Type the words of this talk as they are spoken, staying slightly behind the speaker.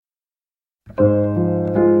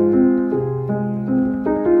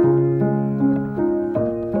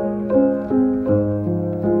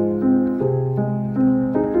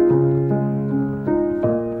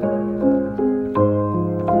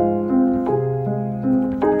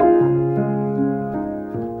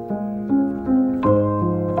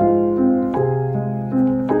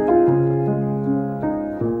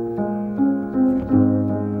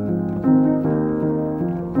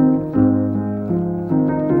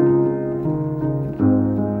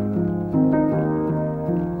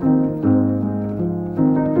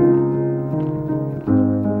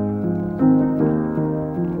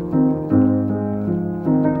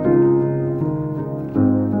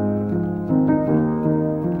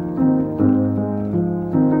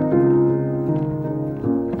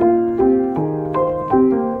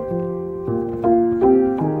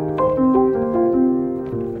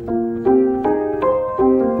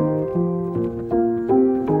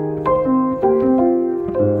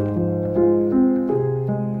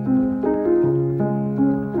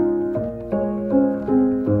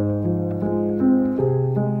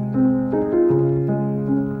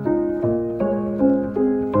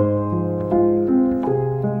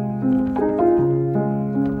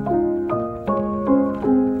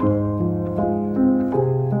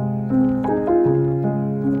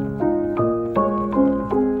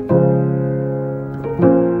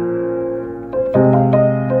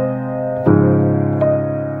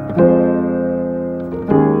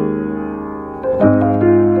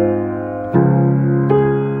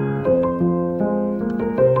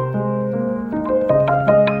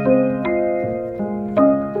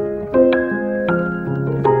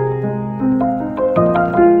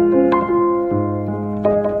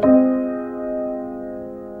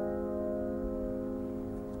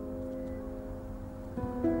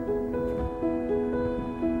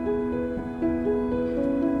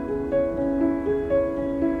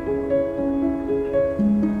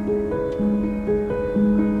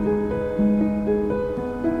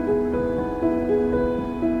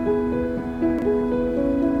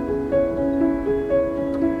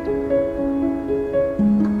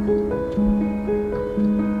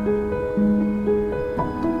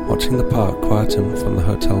Watching the park quieten from the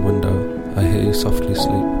hotel window, I hear you softly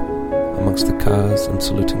sleep, amongst the cars and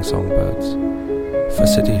saluting songbirds. For a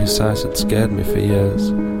city whose size had scared me for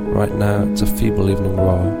years, right now it's a feeble evening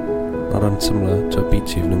roar, not unsimilar to a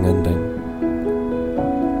beach evening ending.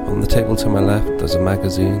 On the table to my left there's a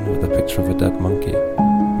magazine with a picture of a dead monkey,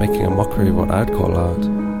 making a mockery of what I'd call art.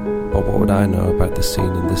 But what would I know about the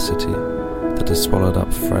scene in this city that has swallowed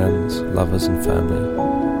up friends, lovers and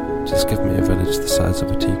family? Just give me a village the size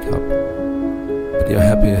of a teacup. But you're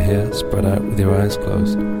happier here, spread out with your eyes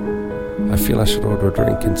closed. I feel I should order a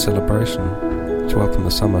drink in celebration to welcome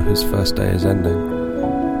the summer whose first day is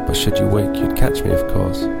ending. But should you wake, you'd catch me, of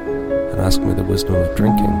course, and ask me the wisdom of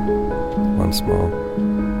drinking once more.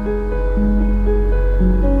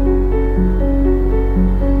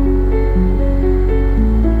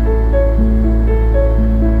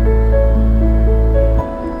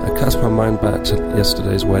 Cast my mind back to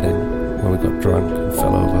yesterday's wedding, where we got drunk and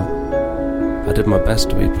fell over. I did my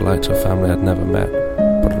best to be polite to a family I'd never met,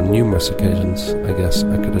 but on numerous occasions, I guess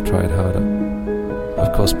I could have tried harder.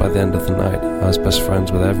 Of course, by the end of the night, I was best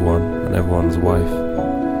friends with everyone and everyone's wife.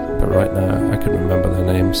 But right now, I couldn't remember their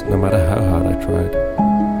names, no matter how hard I tried.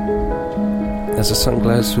 As the sun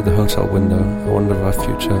glares through the hotel window, I wonder of our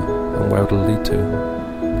future and where it'll lead to.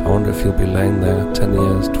 I wonder if you'll be laying there 10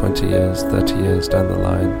 years, 20 years, 30 years down the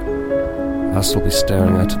line. I'll still be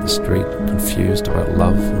staring out at the street, confused about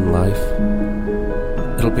love and life.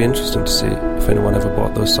 It'll be interesting to see if anyone ever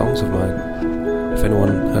bought those songs of mine, if anyone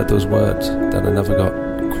heard those words that I never got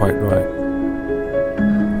quite right.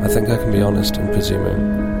 I think I can be honest in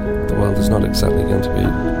presuming the world is not exactly going to be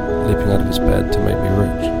leaping out of its bed to make me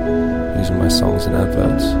rich, using my songs in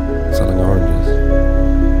adverts, selling oranges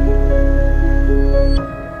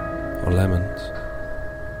or lemons.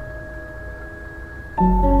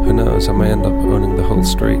 Who knows, I may end up owning the whole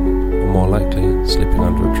street, or more likely, sleeping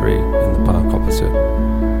under a tree in the park opposite.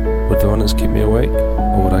 Would the runners keep me awake,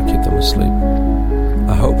 or would I keep them asleep?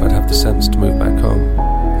 I hope I'd have the sense to move back home,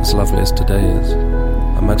 as lovely as today is.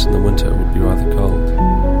 I imagine the winter would be rather cold.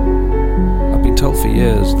 I've been told for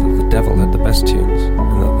years that the devil had the best tunes,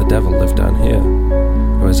 and that the devil lived down here,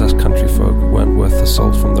 whereas us country folk weren't worth the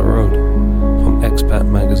salt from the road, from expat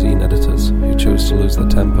magazine editors who chose to lose their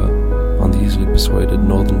temper on the easily persuaded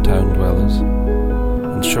northern town dwellers.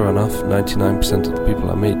 And sure enough, 99% of the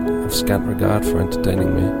people I meet have scant regard for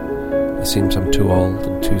entertaining me. It seems I'm too old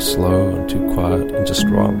and too slow and too quiet and just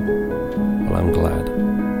wrong. Well, I'm glad.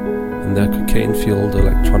 In in their cocaine-fueled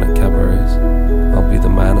electronic cabarets. I'll be the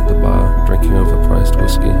man at the bar, drinking overpriced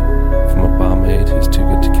whiskey from a barmaid who's too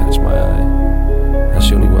good to catch my eye. As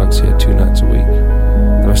she only works here 2 nights a week,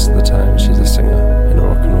 the rest of the time she's a singer in a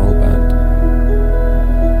rock and roll band.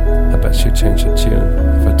 I bet she'd change her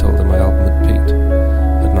tune if I told her my album had peaked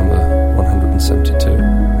at number 172.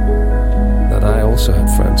 That I also had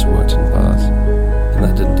friends who worked in bars, and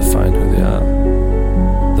that didn't define who they are,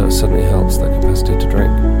 though it certainly helps their capacity to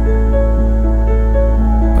drink.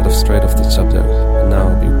 But I've strayed off the subject, and now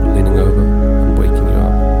I'll be leaning over and waking you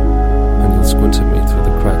up, and you'll squint at me through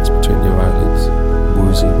the cracks between your eyelids,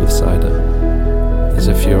 woozy with cider, as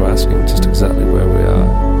if you were asking just exactly where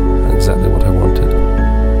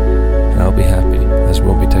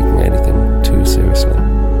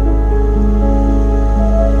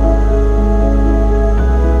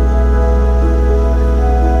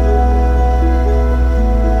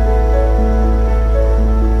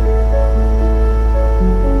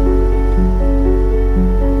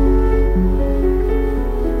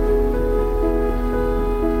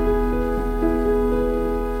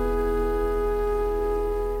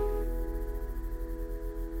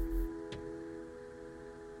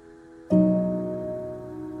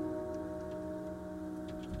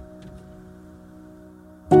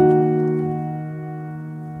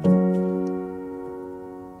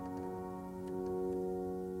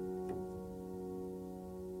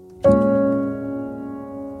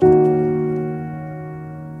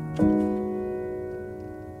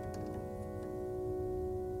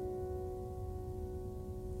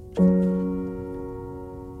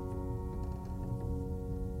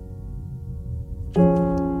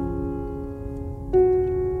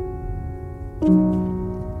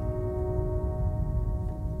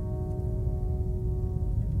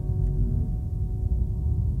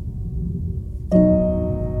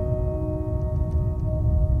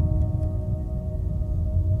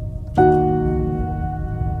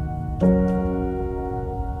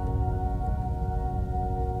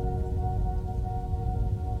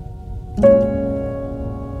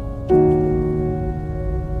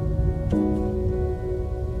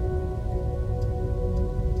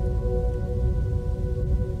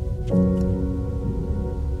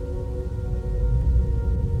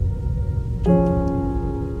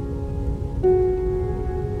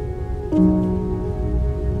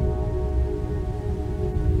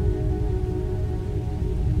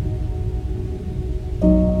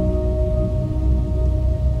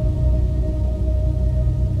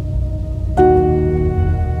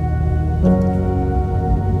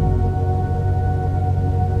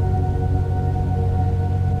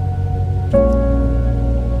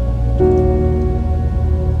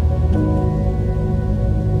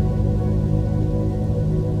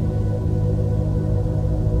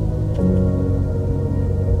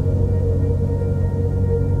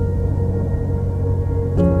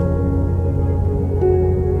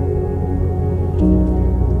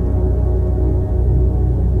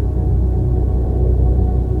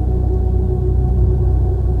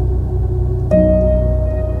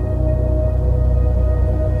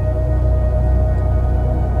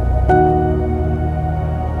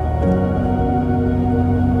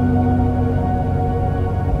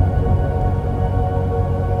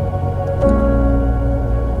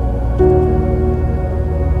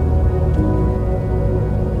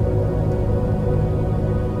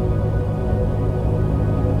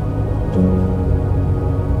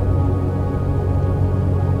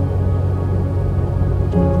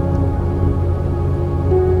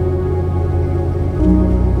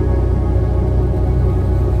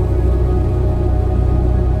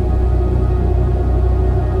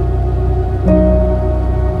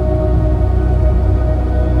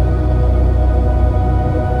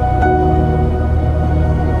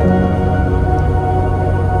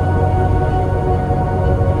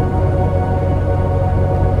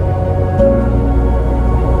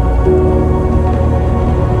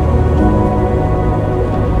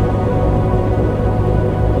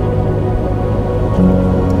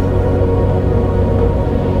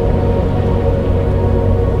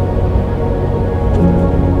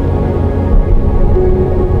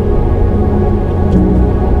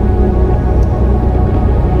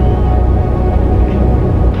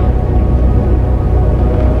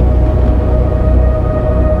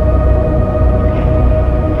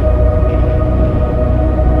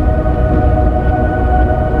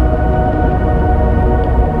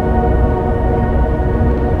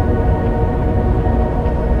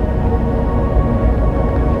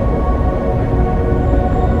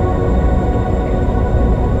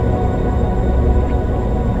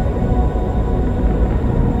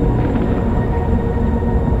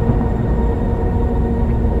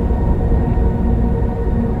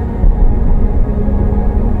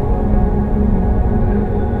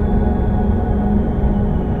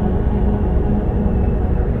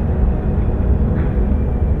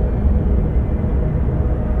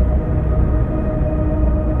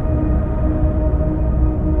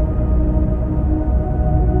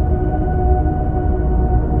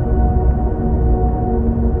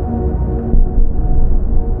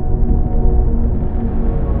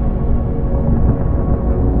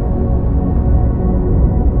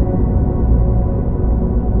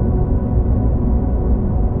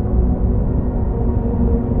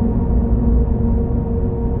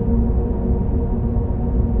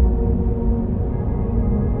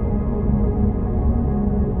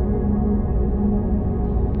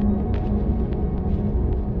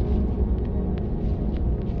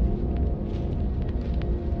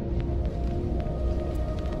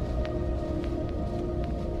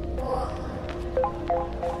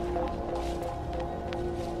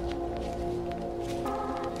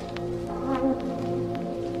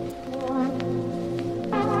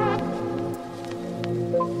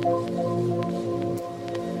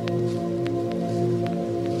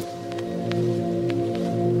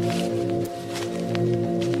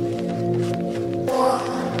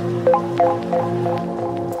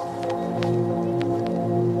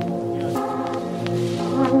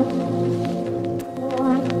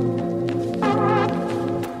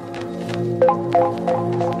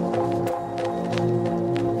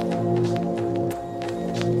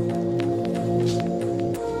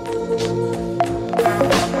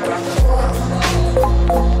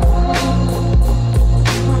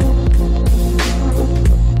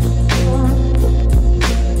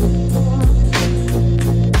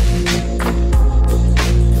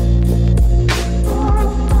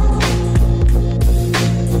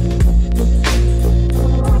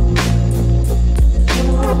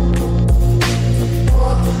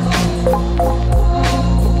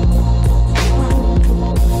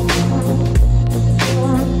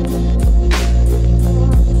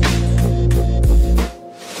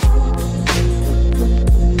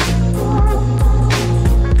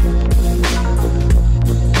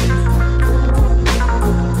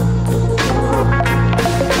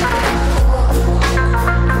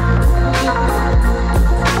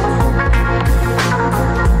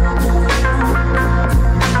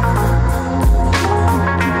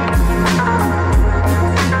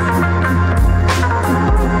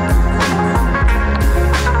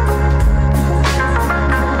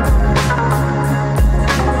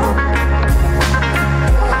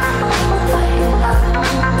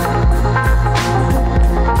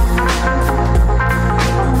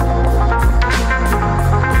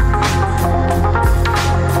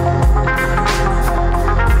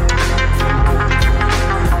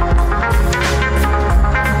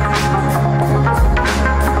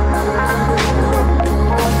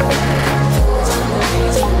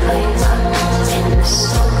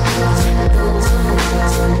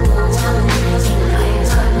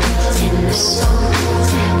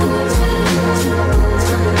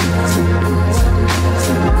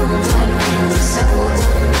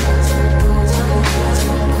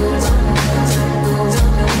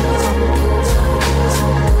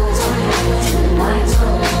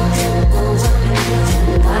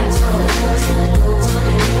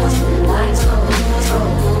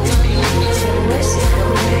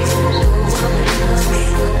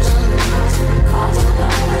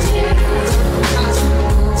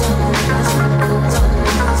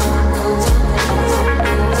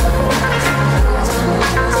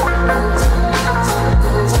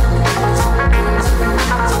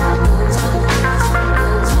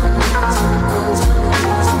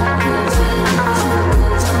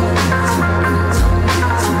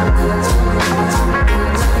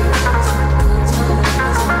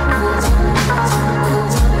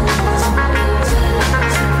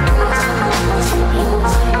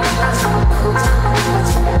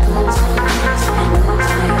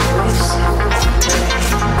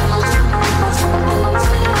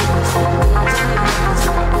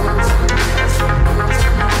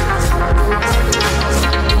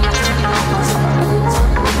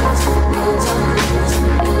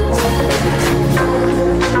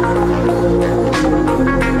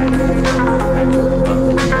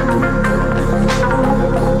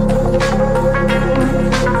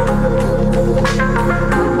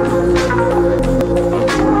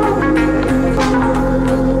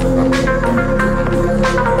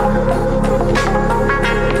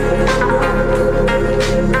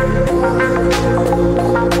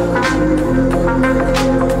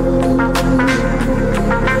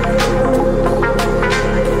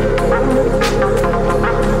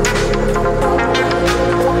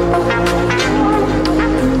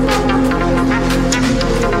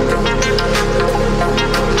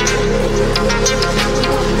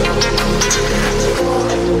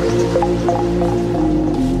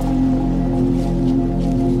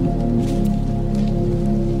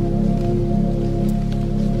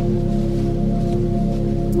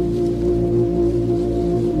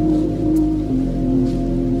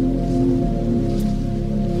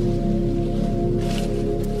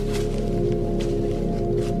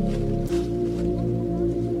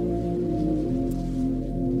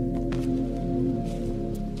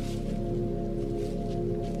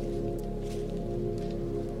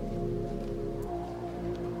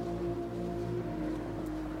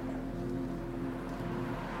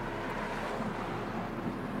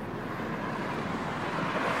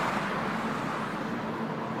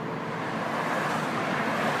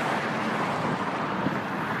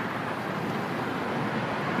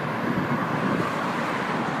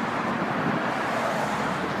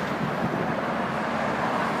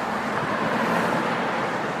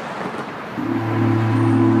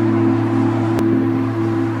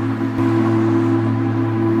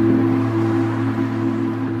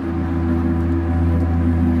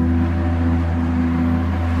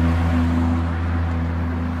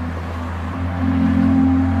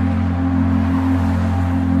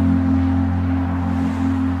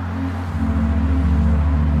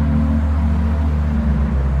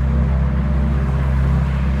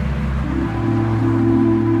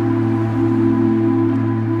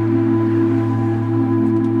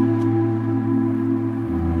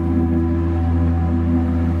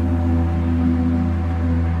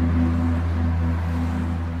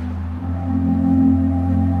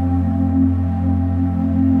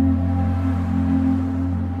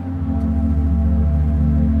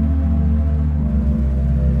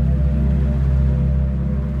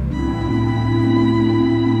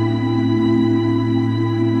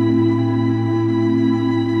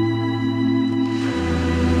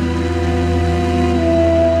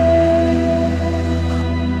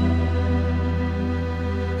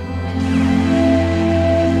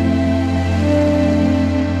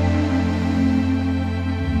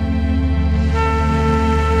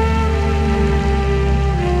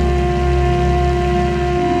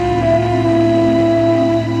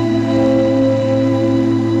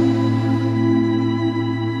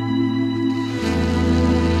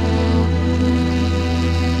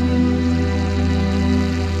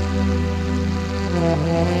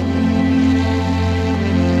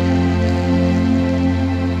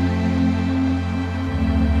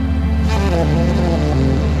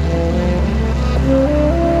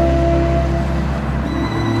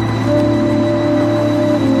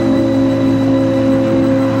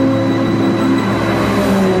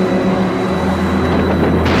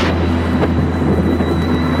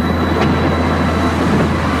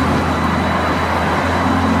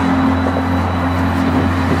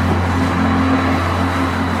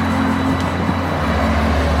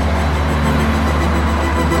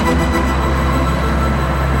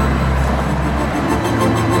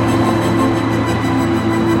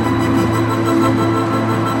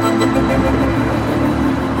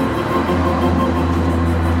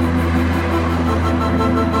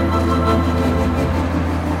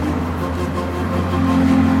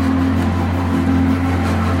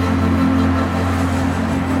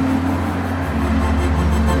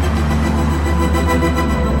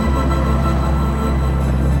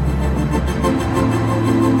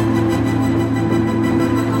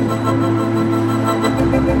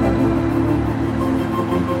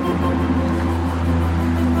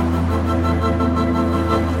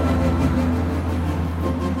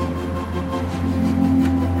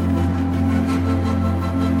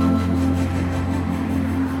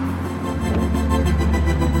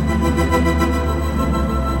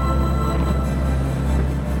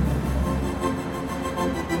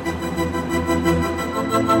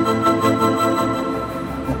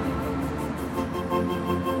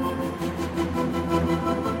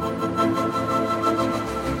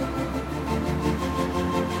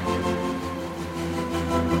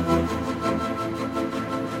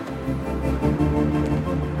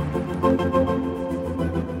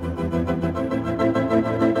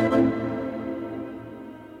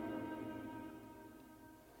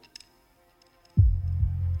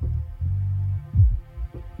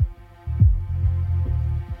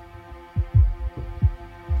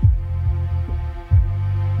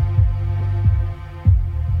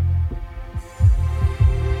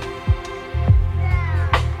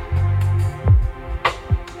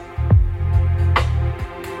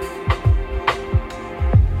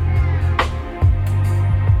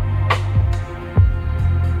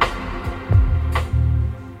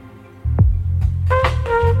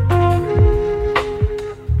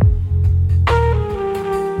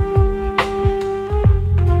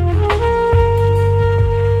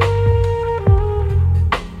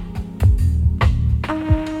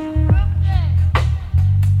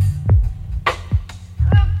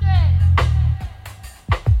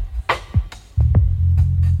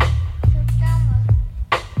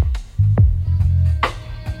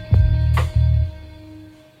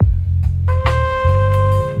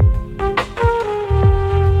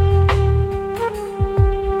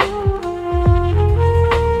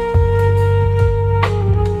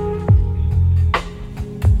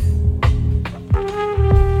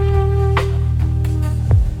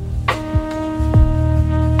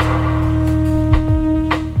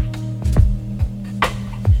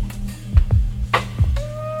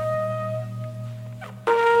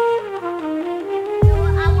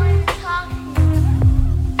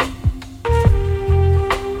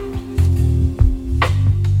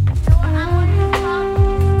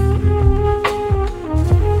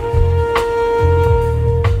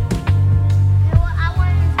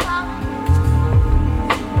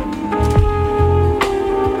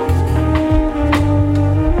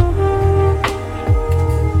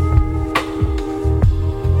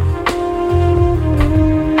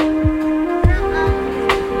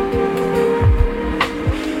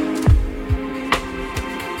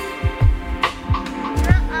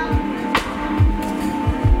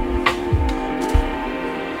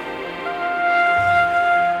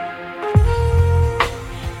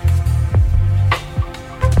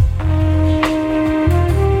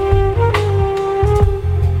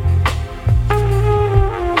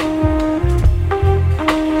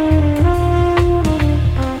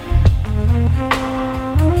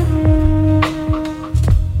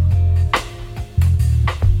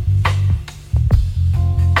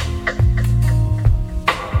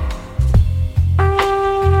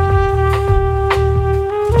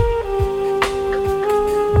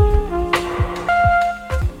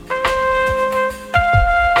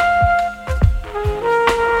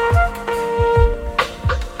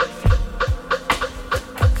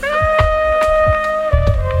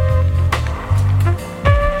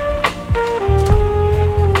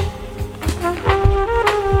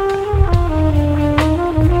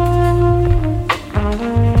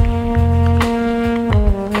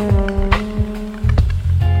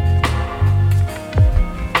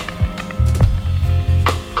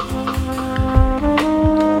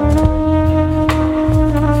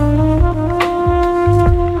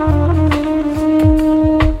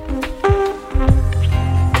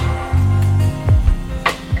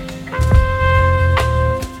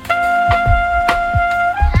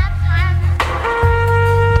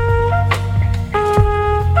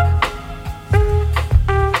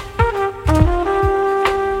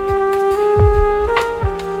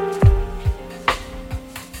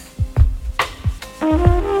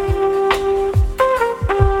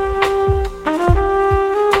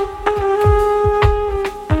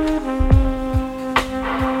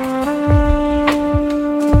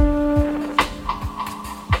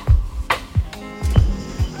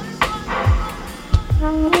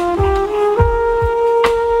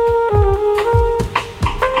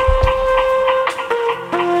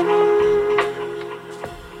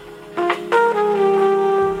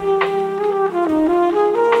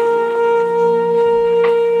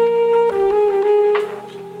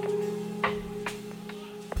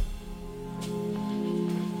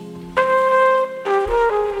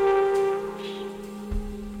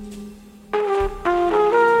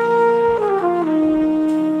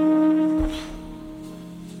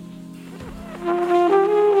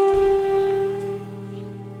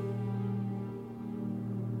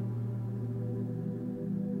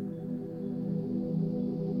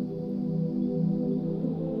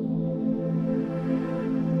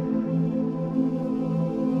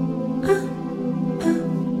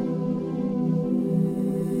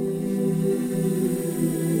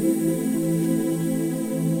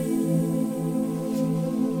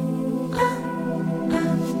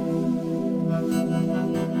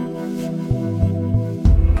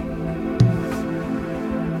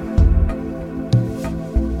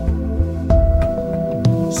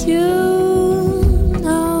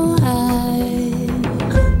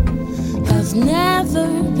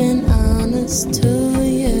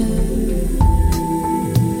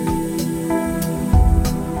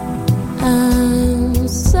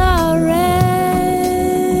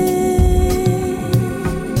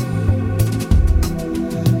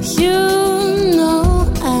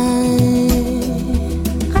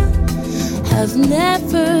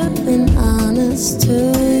been honest to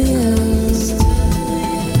you.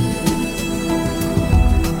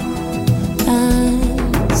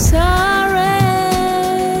 I'm sorry.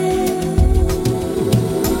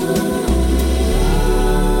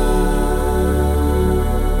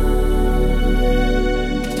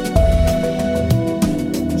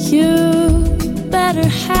 You better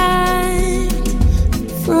hide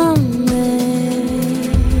from me.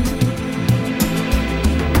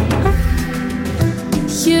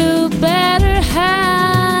 You better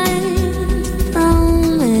hide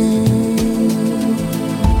from me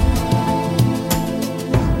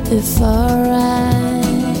before I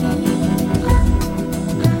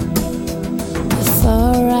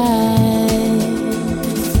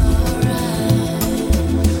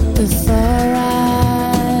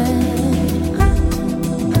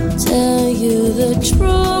tell you the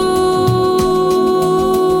truth.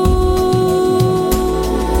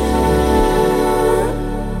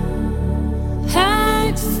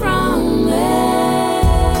 Hide from me.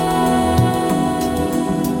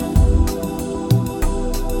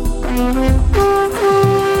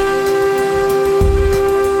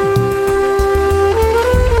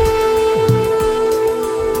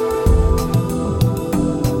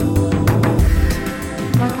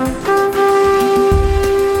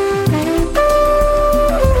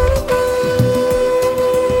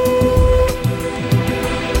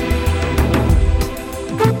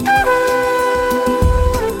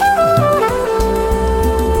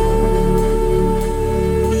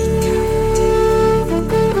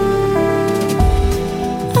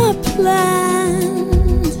 I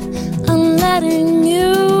planned on letting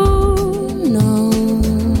you know,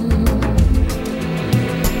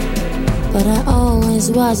 but I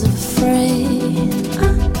always was afraid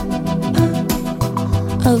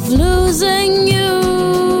of losing you.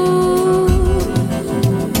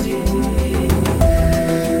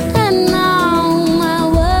 And now my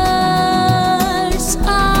words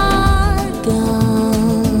are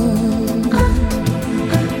gone.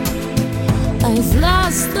 I've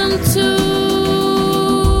lost them too.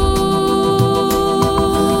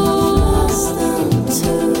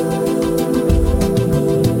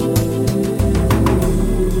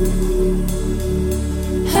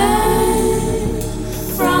 Hide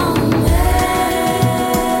from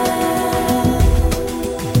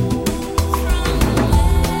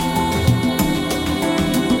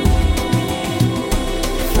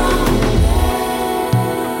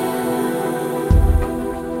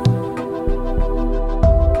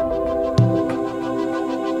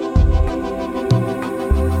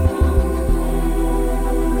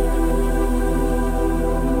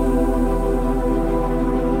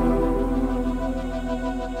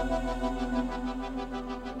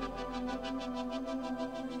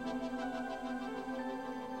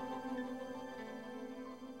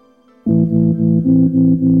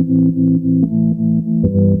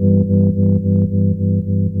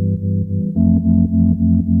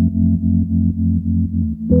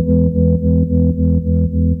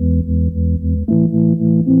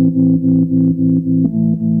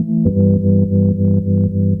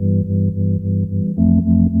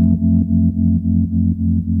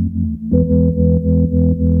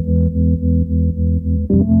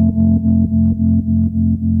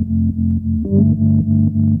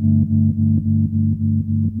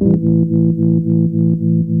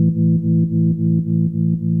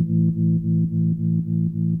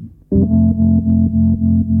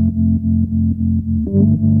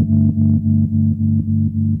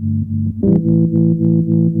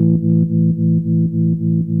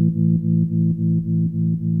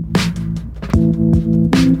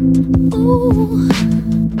Oh,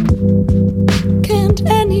 can't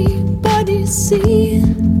anybody see?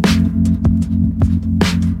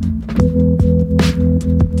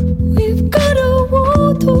 We've got a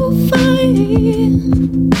war to fight.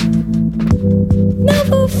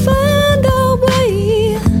 Never find our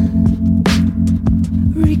way,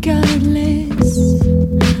 regardless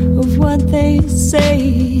of what they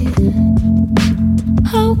say.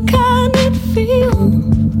 How can it feel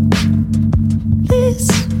this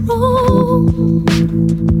wrong?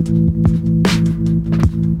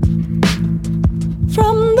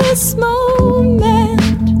 From this moment,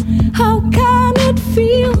 how can it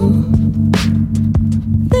feel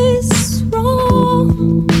this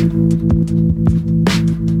wrong?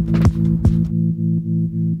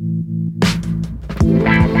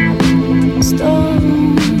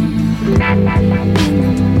 Storm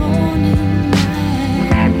in the morning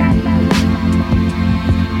light, I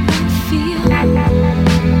feel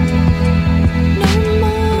no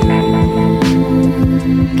more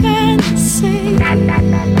can say.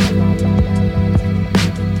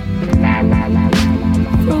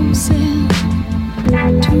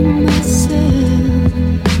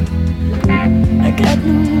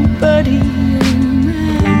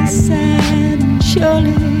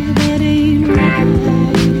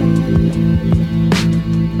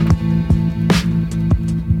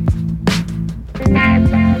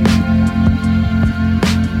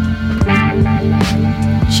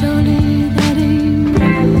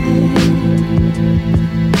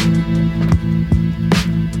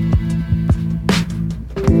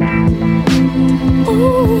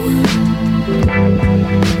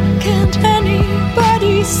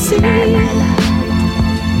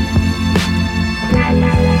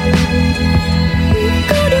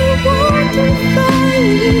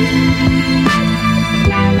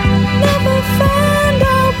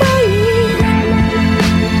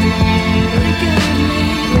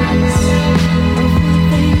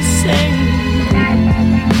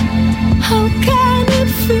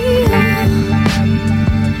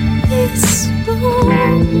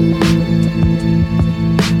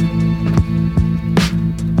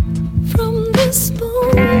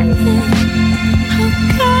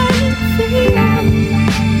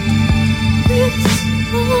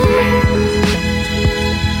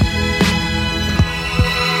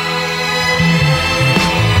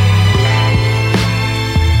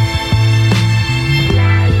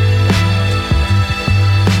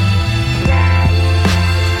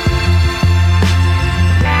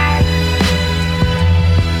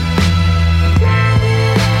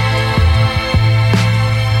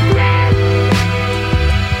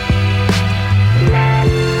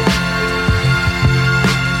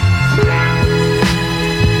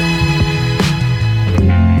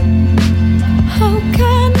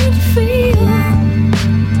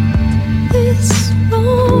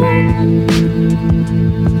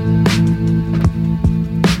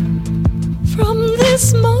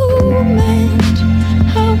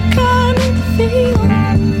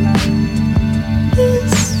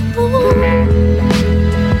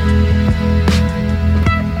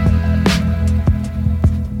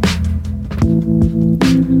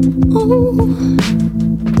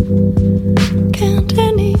 Can't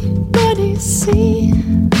anybody see?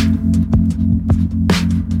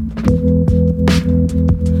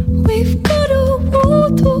 We've got a war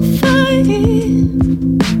to fight.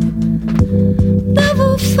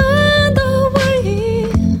 Never find our way,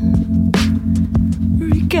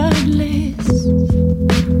 regardless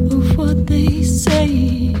of what they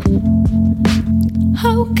say.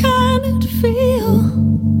 How can it feel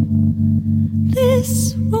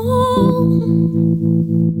this wrong?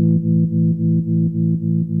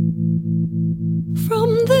 From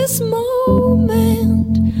this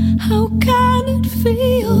moment, how can it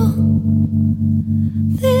feel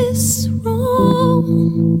this wrong?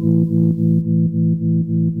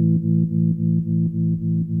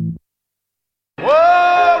 Oh,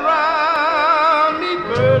 around me,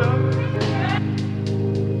 burden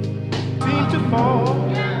seem to fall.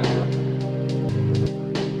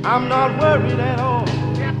 I'm not worried at all.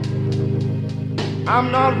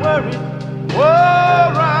 I'm not worried. Oh,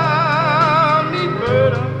 around me,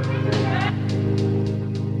 burden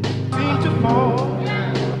seem to fall.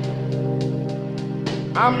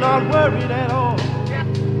 I'm not worried at all.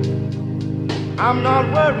 I'm not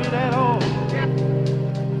worried at all.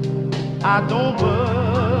 I don't worry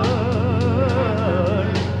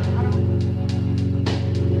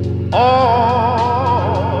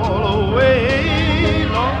all the way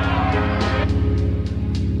long.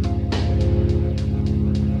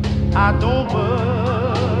 I don't worry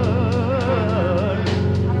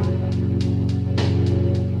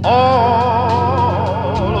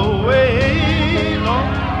all the way long.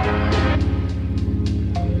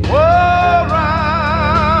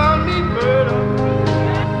 Around me, burden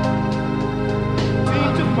seem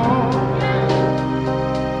to fall.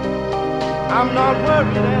 I'm not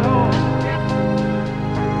worried at all.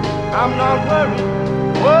 I'm not worried.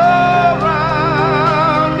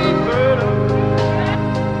 Around me, burden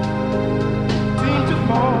seem to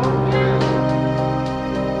fall.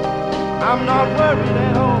 I'm not worried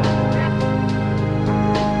at all.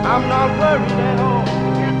 I'm not worried at all.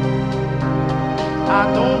 I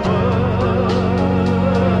don't worry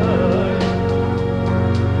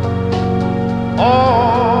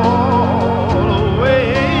all the way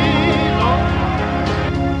long.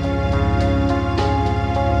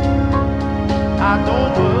 I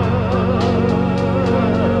don't worry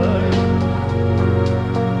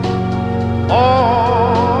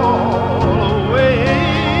all the way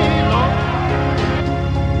long.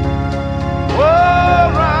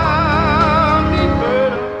 Around me,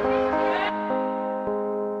 burden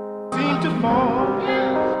seem to fall.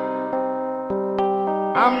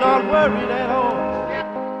 I'm not worried at all.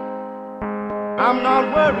 I'm not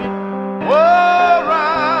worried.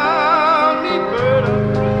 Around me, burden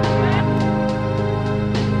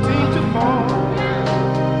seem to fall.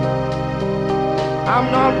 I'm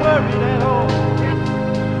not worried at all.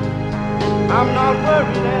 I'm not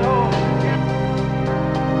worried at all.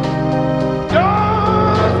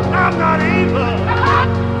 Just I'm not evil.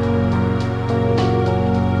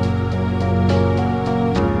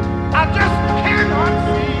 I just cannot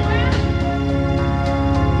see.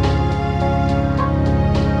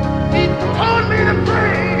 He told me to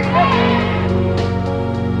pray.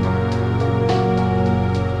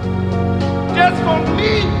 Just for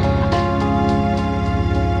me.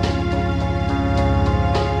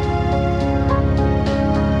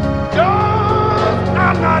 Just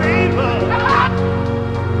I'm not evil.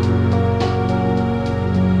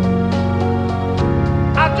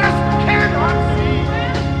 I just cannot see.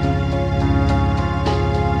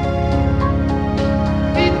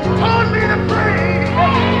 He told me to pray.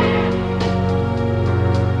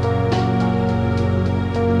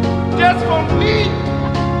 Just for me.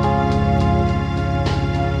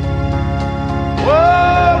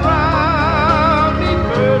 Around me,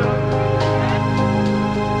 burden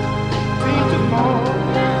seem to fall.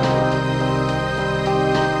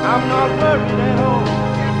 I'm not worried at all.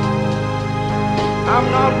 I'm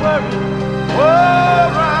not worried.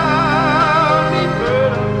 Around me,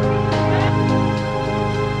 burden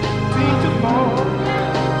seem to fall.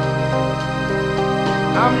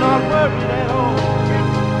 I'm not worried at all.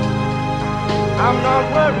 I'm not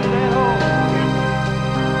worried at all.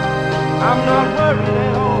 I'm not worried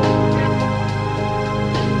at all.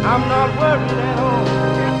 I'm not worried at all.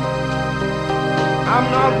 I'm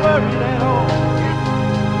not worried at all.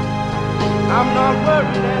 I'm not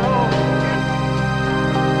worried at all.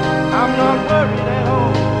 I'm not worried at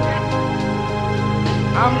all.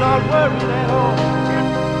 I'm not worried at all.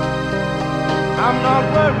 I'm not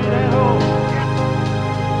worried at all.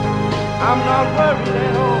 I'm not worried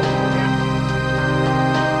at all.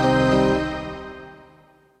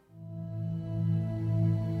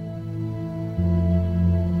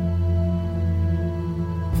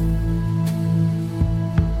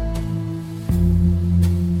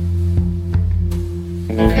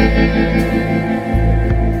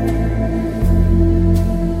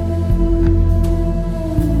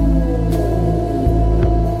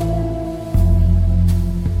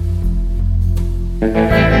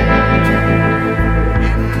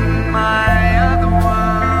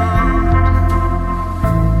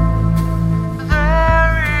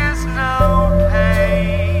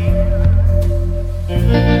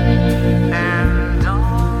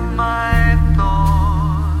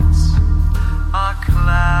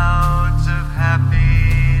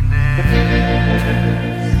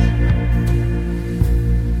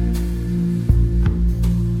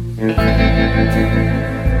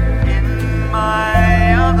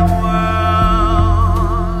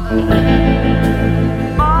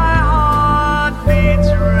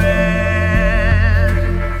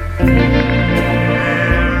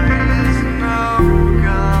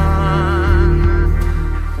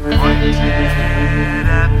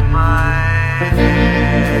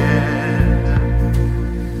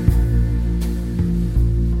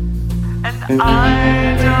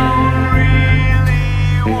 I don't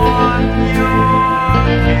really want your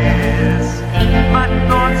kiss. My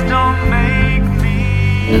thoughts don't make me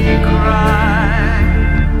cry.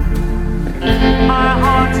 My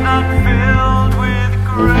heart's not filled with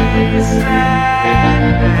gray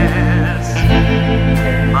sadness.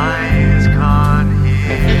 My ears can't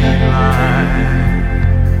hear lie.